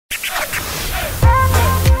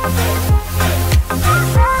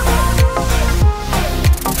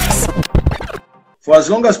for as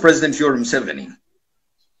long as President Yoweri Museveni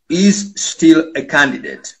is still a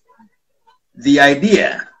candidate, the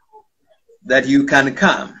idea that you can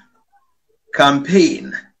come,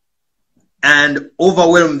 campaign, and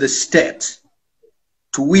overwhelm the state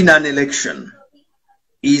to win an election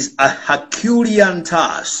is a Herculean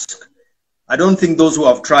task. I don't think those who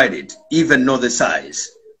have tried it even know the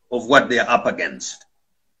size of what they are up against.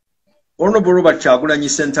 Honorable Robert Kyagulanyi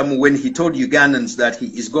Ssentamu, when he told Ugandans that he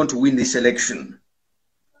is going to win this election,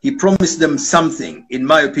 he promised them something, in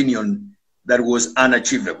my opinion, that was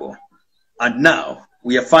unachievable. And now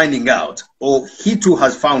we are finding out, or he too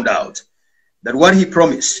has found out, that what he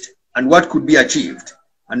promised and what could be achieved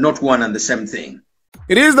are not one and the same thing.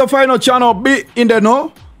 It is the final channel. Be in the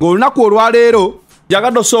know. Go lunaku olwaleero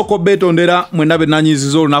jagado soko betondera mwena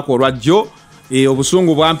benanyizizo lunaku olwajjo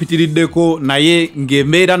obusungu bwampitiriddeko naye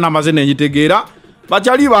ng'embeera namaze ne njitegeera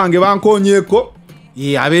bakyali bange bankonyeeko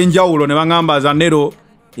ab'enjawulo ne baŋŋamba zanero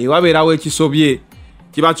wabeerawo ekisobye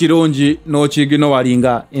kiba kirungi n'okigino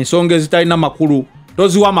walinga ensonga ezitalina makulu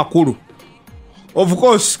toziwa makulu. Of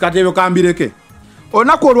course katebyo kambireke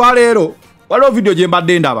olunaku olwaleero waliwo video gye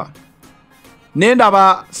mbadde ndaba.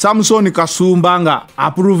 Nendaba Samson Kasumba nga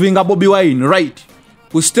approvinga Bobi Wine right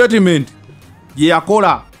ku statement gye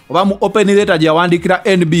yakola oba mu open letter gye yawandikira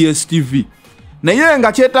NBS TV. Naye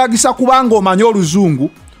nga kyetaagisa kubanga omanyi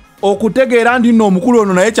oluzungu okutegeera ndi nno omukulu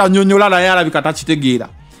ono naye kyanyonnyola naye alabika takitegeera.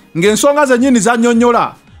 Ng'ensonga zennyini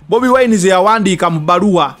zannyonnyola Bobi Wine ze yawandiika mu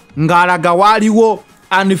bbaluwa ng'alaga waaliwo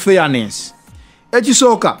unfairness.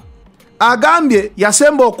 Ekisooka agambye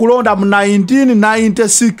yasemba okulonda mu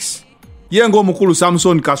 1996 yengo omukulu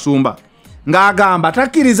Samson Kasumba ng'agamba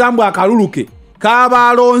takkiriza mbu akaluluke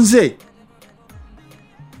k'abalonze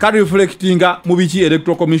ka reflectinga mu biki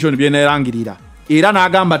electoral commission byeneerangirira era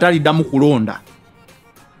n'agamba taliddamu kulonda.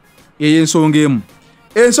 Eyo ensonga emu.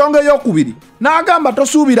 Ensonga ey'okubiri n'agamba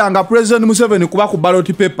tosuubiranga President Museveni kuba ku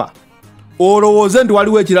ballot paper olowooze nti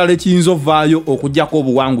waliwo ekirala ekiyinza ovaayo okuggyako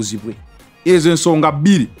obuwanguzi bwe. Ezo ensonga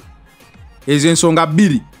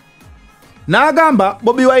bbiri. N'agamba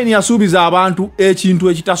Bobi Wine yasuubiza abantu ekintu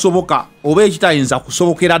ekitasoboka oba ekitayinza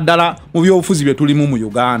kusobokera ddala mu byobufuzi bye tulimu mu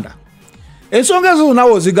Uganda. Ensonga ezo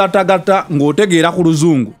nawo zigattagatta ng'otegeera ku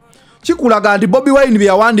luzungu kikulaga nti Bobi Wine bye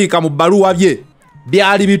yawandiika mu bbaluwa bye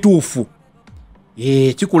byali bituufu.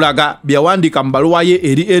 Kikulaga bye yawandiika mu bbaluwa ye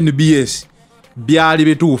eri NBS byali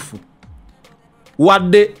bituufu.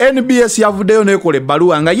 Wadde NBS yavuddeyo n'ekola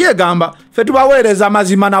ebbaluwa nga yeegamba ffe tubaweereza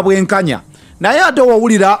mazima na bwenkanya, naye ate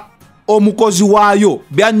wawulira omukozi waayo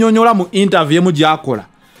byannyonnyola mu interview mu gyakola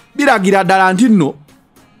biragira ddala nti nno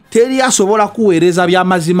teri asobola kuweereza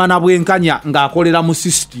by'amazima na bwenkanya ng'akolera mu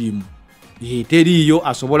system. Teriiyo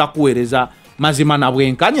asobola kuweereza mazima na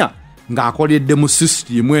bwenkanya ng'akoledde mu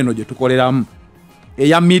system eno gye tukoleramu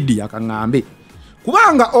eya media kaŋŋambe.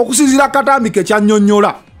 Kubanga okusinziira katambike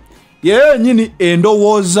kyannyonnyola ye nyini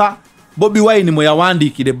endowooza Bobi Wine mwe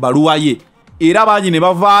yawandiikira ebbaluwa ye era banyi ne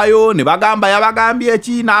bavaayo ne bagamba yabagambye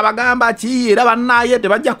eki n'abagamba ki era bannaye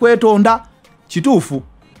tebajja kwetonda. Kituufu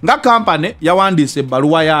nga kampani yawandiise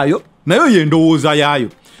ebbaluwa yaayo nayo yendowooza yaayo,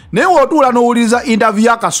 naye w'otuula n'owuliriza interview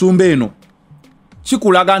ya Kasumba eno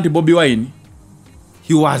kikulaga nti Bobi Wine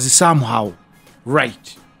he was somehow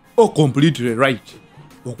right or completely right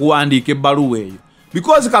okuwandiika ebbaluwa eyo,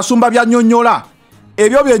 because Kasumba byannyonnyola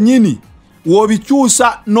ebyo byennyini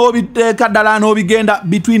w'obikyusa n'obiteeka ddala n'obigenda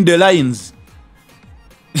between the lines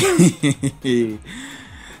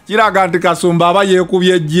kiraga nti Kasumba aba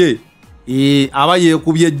yeekubye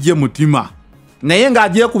ejje mutima, naye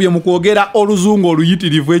ng'agyekubye mu kwogera oluzungu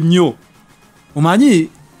oluyitirivu ennyo. Omanyi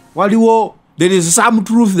waliwo there is some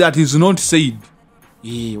truth that is not said.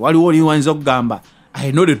 Waliwo oliwanyiza okugamba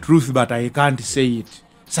I know the truth but I can't say it.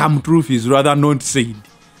 Some truth is rather not said.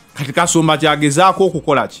 Kati Kasumba kyagezaako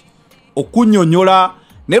okukola ki okunnyonnyola,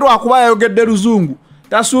 ne lwakuba yayogedde luzungu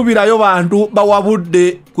tasuubirayo bantu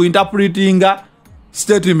bawabudde ku interpretinga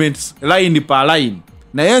statements line per line,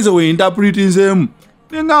 naye nze we interpretinzeemu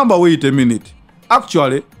ne ngamba wait a minute,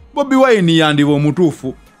 actually Bobi Wine yandiba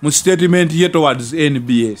omutuufu mu statement ye towards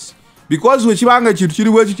NBS, because wekibanga ekintu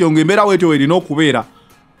kiri bwe kityo ng'embeera weetyo werina okubeera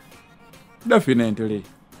definitely.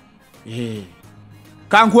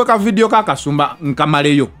 Kankuweka video ka Kasumba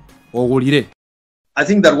nkamaleyo owulire. I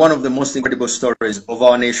think that one of the most incredible stories of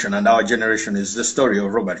our nation and our generation is the story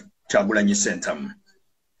of Robert Kyagulanyi Ssentamu,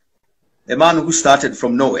 a man who started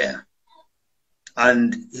from nowhere,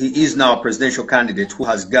 and he is now a presidential candidate who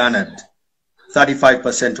has garnered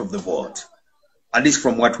 35% of the vote, at least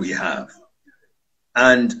from what we have.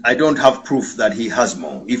 And I don't have proof that he has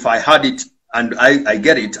more. If I had it and I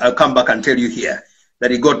get it, I'll come back and tell you here that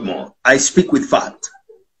he got more. I speak with fact.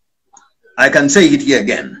 I can say it here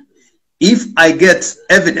again. If I get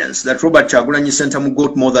evidence that Robert Kyagulanyi Ssentamu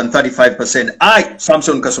got more than 35%, I,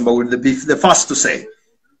 Samson Kasumba, will be the first to say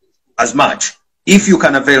as much, if you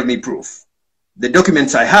can avail me proof. The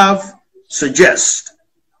documents I have suggest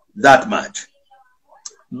that much.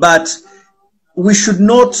 But we should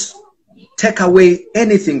not take away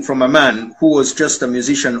anything from a man who was just a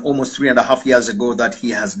musician almost 3.5 years ago that he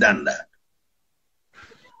has done that.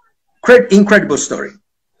 Incredible story.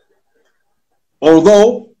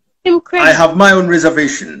 Although I have my own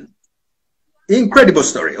reservation. Incredible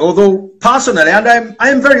story. Although personally, and I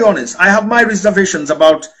am very honest, I have my reservations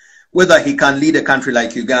about whether he can lead a country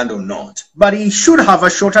like Uganda or not. But he should have a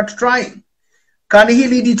shot at trying. Can he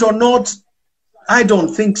lead it or not? I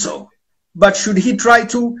don't think so. But should he try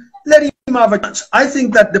to? Let him have a chance. I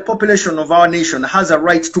think that the population of our nation has a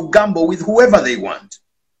right to gamble with whoever they want.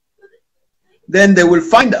 Then they will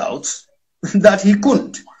find out that he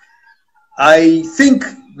couldn't. I think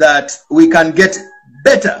that we can get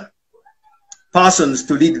better persons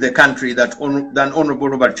to lead the country than Honorable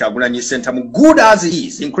Robert Kyagulanyi Ssentamu, good as he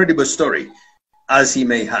is, incredible story as he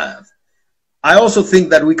may have. I also think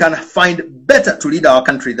that we can find better to lead our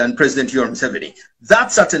country than President Yoweri Museveni.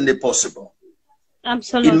 That's certainly possible.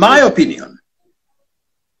 Absolutely. In my opinion,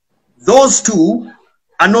 those two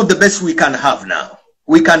are not the best we can have now.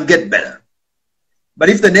 We can get better. But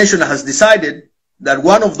if the nation has decided that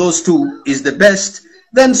one of those two is the best,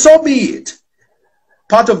 then so be it.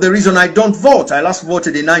 Part of the reason I don't vote, I last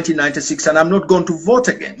voted in 1996 and I'm not going to vote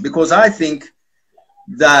again because I think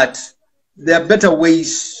that there are better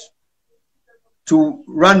ways to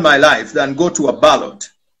run my life than go to a ballot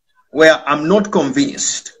where I'm not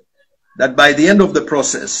convinced that by the end of the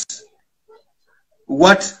process,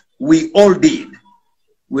 what we all did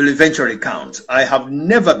will eventually count. I have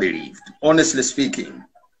never believed, honestly speaking,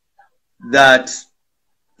 that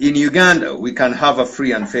in Uganda we can have a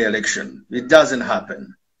free and fair election. It doesn't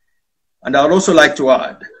happen. And I would also like to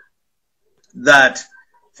add that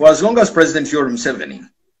for as long as President Yoweri Museveni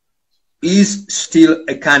is still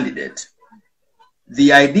a candidate,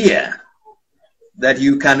 the idea that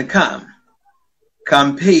you can come,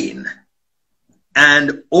 campaign,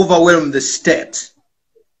 and overwhelm the state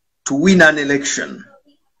to win an election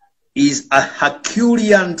is a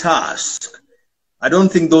Herculean task. I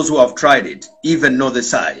don't think those who have tried it even know the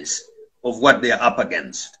size of what they are up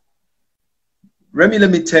against. Remy,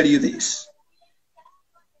 let me tell you this.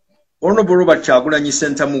 Honorable Robert Kyagulanyi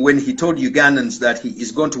Ssentamu, when he told Ugandans that he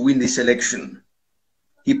is going to win this election,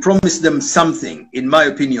 he promised them something, in my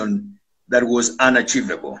opinion, that was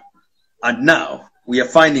unachievable. And now we are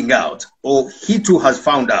finding out, or he too has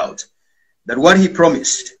found out, that what he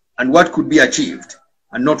promised and what could be achieved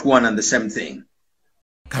are not one and the same thing.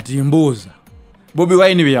 Katimbuza. Bobi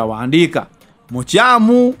Wine byawandiika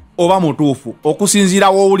mukyamu oba mutuufu okusinziira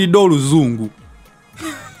w'owulidde oluzungu.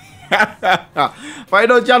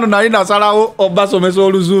 Faino kyano nali nasalawo obasomesa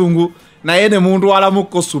oluzungu naye ne muntu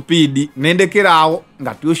alamukko supiidi nendekeraawo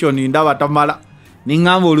nga tuition ndaba tamala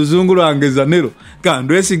ningamba oluzungu lwange zanero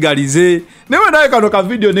kandwesigalize newe naye kano ka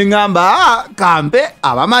video ningamba kampe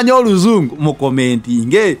abamanyi oluzungu mu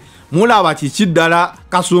commentinge mulaba kikiddala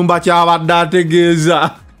Kasumba kyabadde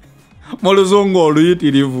ategeeza mu luzungu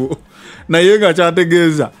oluyitirivu naye nga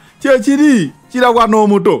kyategeeza kyekiri kiragwa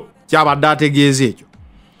n'omuto kyabadde ategeeza ekyo.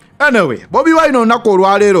 Anyway, Bobi Wine olunaku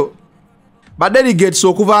olwaleero badelegates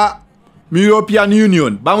okuva mu European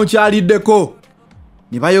Union bamukyaliddeko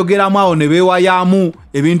ne bayogeramu awo ne beewayaamu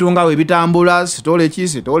ebintu nga bwe bitambula sitole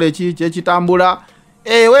ki kyekitambula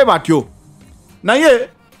we batyo naye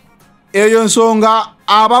eyo nsonga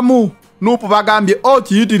abamu nupu bagambye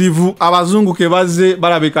kiyitirivu abazungu ke bazze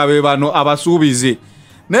balabika be bano abasuubize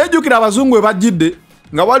naye jjukira abazungu we bajjidde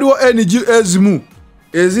nga waliwo NGOs mu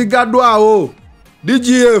ezigaddwawo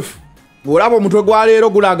DGF ng'olaba omutwe gwa leero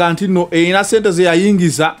gulaga nti nno erina ssente ze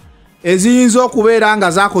yayingiza eziyinza okubeera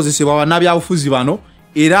nga zaakozesebwa bannabyabufuzi bano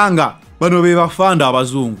era nga bano be bafanda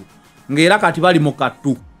abazungu ng'era kati bali mu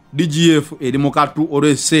kattu DGF eri mu kattu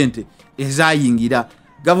olw'essente ezayingira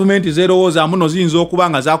gavumenti zerowooza muno ziyinza okuba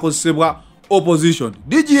nga zaakozesebwa opposition.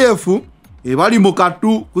 DGF ebali mu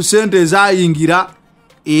kattu ku ssente ezayingira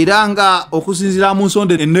era nga okusinziira mu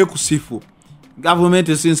nsonde ennekusifu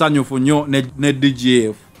gavumenti sinsanyufu nnyo ne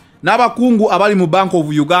DGF n'abakungu abali mu Bank of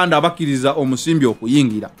Uganda abakkiriza omusimbi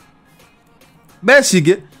okuyingira.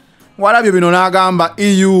 Besigye walabye bino n'agamba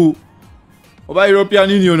EU oba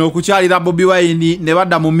European Union okukyalira Bobi Wine ne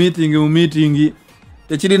badda mu meeting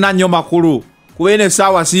tekirina nnyo makulu kubene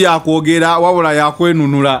essaawa si yakwogera wabula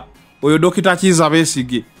yakwenunula oyo Dr. Kiza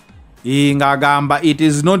Besigye ng'agamba it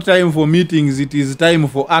is not time for meetings, it is time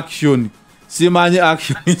for action. simanyi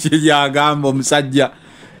action kijagamba omusajja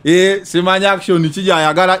simanyi action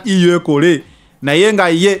kijayagala iyo ekole naye nga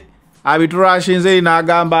ye abiturashinze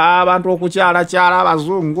n'agamba abantu okukyala kyala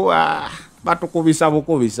abazungu batukubisa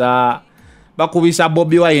bukubisa bakubisa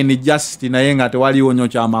Bobi Wine just naye nga tewaliwo nnyo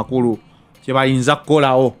kyamakulu kye bayinza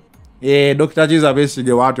kukolawo Dr. Kiza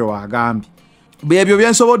Besigye bw'atyo bw'agambye ebyo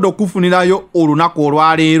byensobodde okufunirayo olunaku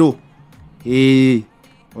olwaleero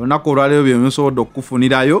olunaku olwaleero bye byensobodde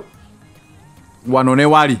okufunirayo wano ne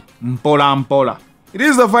wali mpola mpola. It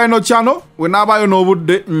is the final channel wenaabayo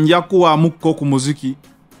n'obudde nja kuwamukko ku muziki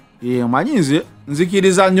manyi nze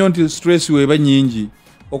nzikiriza nnyo nti stress weba nnyingi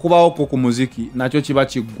okubawokko ku muziki nakyo kiba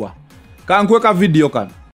kiggwa. Kankweka video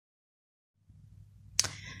kano.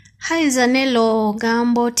 Hi Zanelo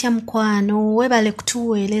gambo tya mkwano webale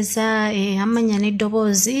kutuweeleza amanya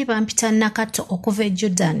n'eddoboozi bampita Nakato okuva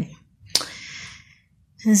Jordan.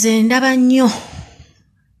 Nze ndaba nnyo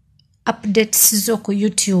updates zo ku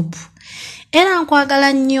YouTube. Era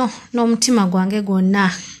nkwagala nnyo n'omutima gwange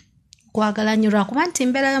gwonna. Nkwagala nnyo lwakuba nti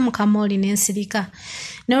mbeerayo mu kamooli n'ensirika.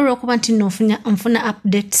 Naye olw'okuba nti nfuna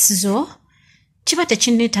updates zo kiba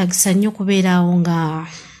tekinneetaagisa nnyo kubeerawo nga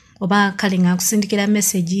oba kale nga kusindikira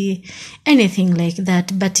message anything like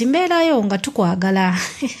that but mbeerayo nga tukwagala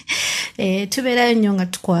tubeerayo nnyo nga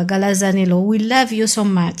tukwagala Zanelo. We love you so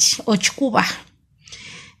much okikuba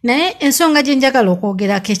naye ensonga gye njagala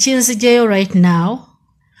okwogerako ekinzijeyo right now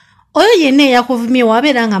oyo yenna eyakuvumye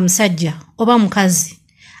wabeera nga musajja oba mukazi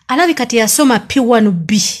alabika teyasoma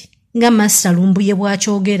P1B nga Master Lumbuye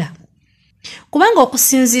bw'akyogera kubanga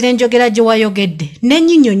okusinziira enjogera gye wayogedde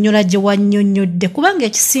n'ennyinyonnyola gye wannyonnyodde kubanga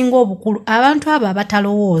ekisinga obukulu abantu abo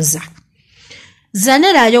abatalowooza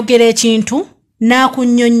Zanelo ayogera ekintu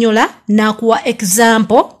n'akunnyonnyola n'akuwa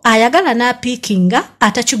example ayagala n'apiikinga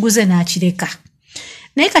atakiguze n'akireka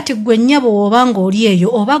naye kati gwe nnyabo oba ng'oli eyo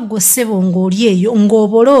oba gwe ssebo ng'oli eyo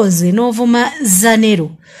ng'obolooze n'ovuma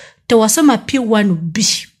Zanelo tewasoma P1B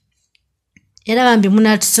era bambi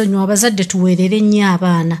munatusonyiwa abazadde tuweerere nnyo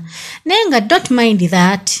abaana naye nga don't mind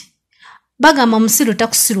that bagamba musiru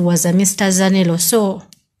takusiruwaza Mr. Zanelo so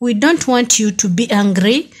we don't want you to be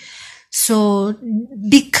angry so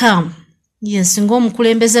be calm. Yes,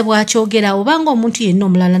 ng'omukulembeze bw'akyogera obanga omuntu yenna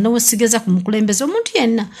omulala n'owesigeza ku mukulembeze omuntu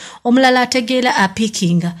yenna omulala ategeera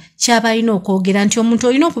apiikinga kyaba alina okwogera nti omuntu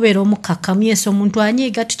olina okubeera omukkakkamu yes omuntu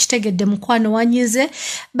anyiiga tukitegedde mukwano wanyize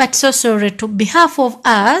but so sorry to behalf of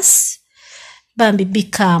us bambi be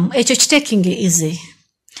calm ekyo kitaking easy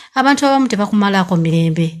abantu abamu tebakumalako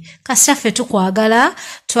mirembe kasaffe tukwagala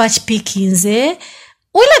twakipiikinze.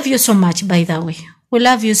 We love you so much by the way, we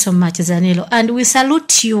love you so much Zanelo and we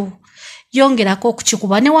salute you. Yongerako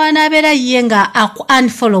okukikuba ne wanaabeera ye nga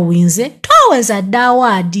unfollowinze twaweza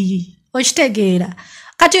ddawaadi okitegeera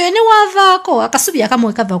kati oyo ne wavaako akasubi akamu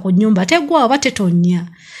ekava ku nnyumba teggwawo oba tetonnya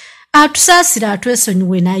atusaasira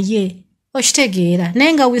atwesonyiwe naye okitegeera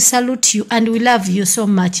naye nga we salute you and we love you so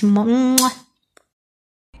much.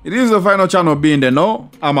 It is the final channel being the no.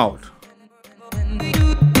 I'm out.